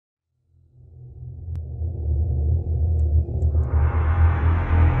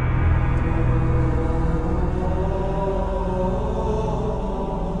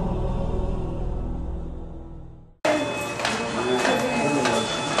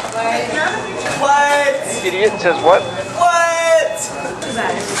What? Idiot says what? What?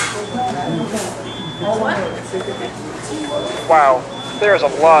 Wow, there's a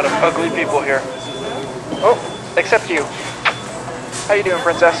lot of ugly people here. Oh, except you. How you doing,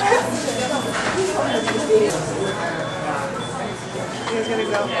 princess? He's gonna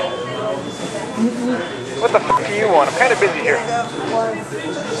go. What the fuck do you want? I'm kind of busy here. I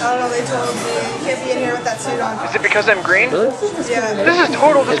don't know, they told me you can't be in here with that suit on. Is it because I'm green? Yeah. This is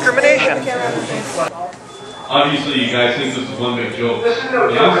total discrimination. Obviously, you guys think this is one big joke. This is no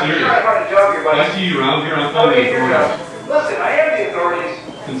But joke. I'm serious. I'm trying to find a job here, buddy. If I see you around here, I'm calling the authorities. Listen, I am the authorities.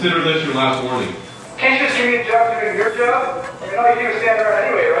 Consider this your last warning. Can't you just give me a job doing your job? I mean, all you do is stand around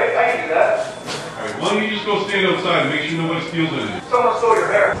anyway, right? I can do that. Alright, why don't you just go stand outside and make sure nobody steals anything? Someone stole your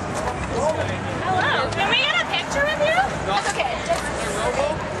hair. Hello. Can we get a picture with you? That's okay.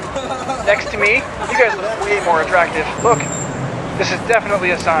 Next to me, you guys look way more attractive. Look, this is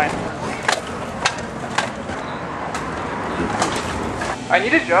definitely a sign. I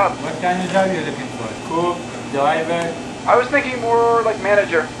need a job. What kind of job are you looking for? Cook, driver, I was thinking more like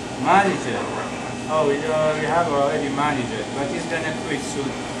manager. manager? Oh, we have already manager, but he's gonna quit soon.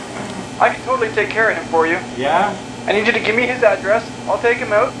 I can totally take care of him for you. Yeah? I need you to give me his address. I'll take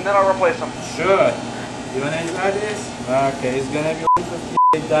him out and then I'll replace him. Sure. You wanna his address? Okay, it's gonna be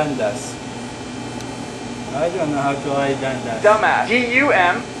 58 Dundas. I don't know how to write Dundas. Dumbass.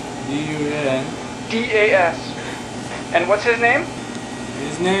 D-U-M. D-A-S. And what's his name?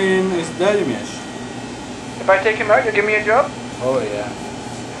 His name is Darmish. If I take him out, you'll give me a job? Oh yeah.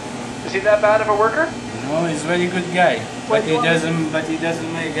 Is he that bad of a worker? No, he's a very good guy, but Wait, he what? doesn't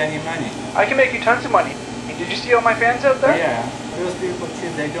make any money. I can make you tons of money. Did you see all my fans out there? Yeah, those people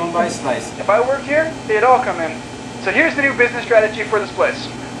cheap, they don't buy slices. If I worked here, they'd all come in. So here's the new business strategy for this place.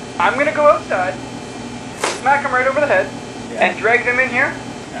 I'm gonna go outside, smack them right over the head, and drag them in here.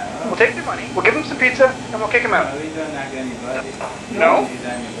 We'll take their money, we'll give them some pizza, and we'll kick them out. No, we don't have anybody. No? We don't need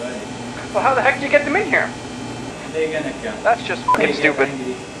anybody. Well, how the heck do you get them in here? They're gonna come. That's just fucking They get stupid.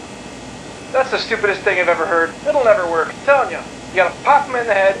 angry. That's the stupidest thing I've ever heard. It'll never work. I'm telling you. You gotta pop them in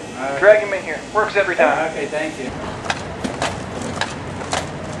the head, drag them in here. Works every time. Okay, thank you.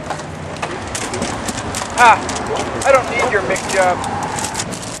 Ha! I don't need your MIG job.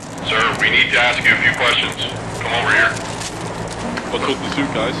 Sir, we need to ask you a few questions. Come over here. What's with the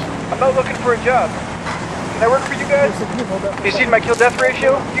suit, guys? I'm not looking for a job. Can I work for you guys? Have you seen my kill-death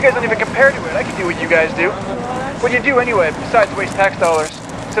ratio? You guys don't even compare to it. I can do what you guys do. What do you do anyway, besides waste tax dollars?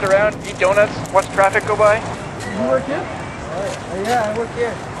 Sit around, eat donuts, watch traffic go by? You work here? Yeah, I work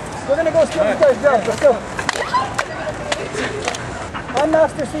here. We're gonna go steal this guy's job. Let's go. I'm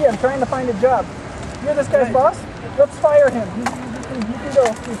Master C. I'm trying to find a job. You're this guy's boss? Let's fire him. You can go.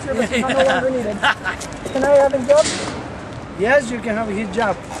 Your service is no longer needed. Can I have his job? Yes, you can have his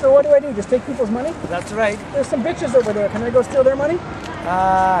job. So what do? Just take people's money? That's right. There's some bitches over there. Can I go steal their money?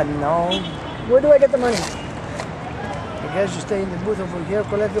 No. Where do I get the money? I guess you stay in the booth over here,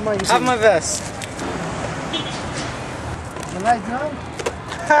 collect the money. Have my vest. The lights on?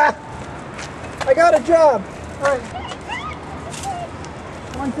 Ha! I got a job. All right.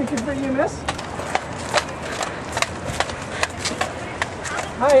 One ticket for you, miss.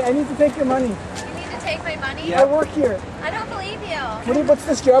 Hi, I need to take your money. You need to take my money? I work here. I don't believe you. What's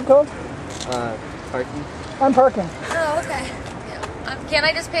this job called? Parking. I'm parking. Oh, okay. Can't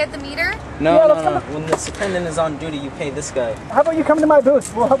I just pay at the meter? No, Yeah, no, let's no. come When the attendant is on duty, you pay this guy. How about you come to my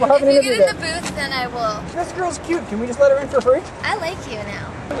booth? We'll have an If you interview get in there. the booth, then I will. This girl's cute. Can we just let her in for free? I like you now.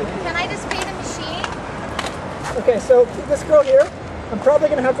 Can I just pay the machine? Okay, so this girl here, I'm probably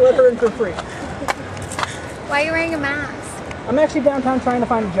going to have to let her in for free. Why are you wearing a mask? I'm actually downtown trying to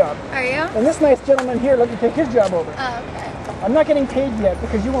find a job. Are you? And this nice gentleman here let me take his job over. Oh, okay. I'm not getting paid yet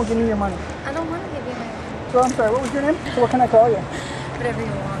because you won't give me your money. I don't want to give you my money. So I'm sorry, what was your name? So what can I call you? Whatever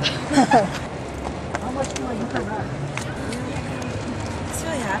you want. How much do I get per bag? It's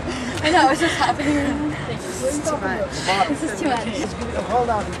really happening. I know, it's just happening right now. This is too much. This is too much. Hold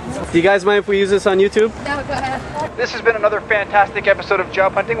on. Do you guys mind if we use this on YouTube? No, go ahead. This has been another fantastic episode of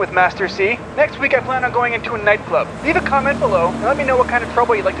Job Hunting with Master C. Next week I plan on going into a nightclub. Leave a comment below and let me know what kind of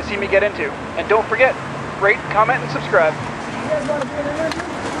trouble you'd like to see me get into. And don't forget, rate, comment, and subscribe. You guys want to be in an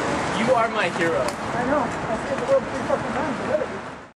interview? You are my hero. I know. I said the word 3 fucking times already.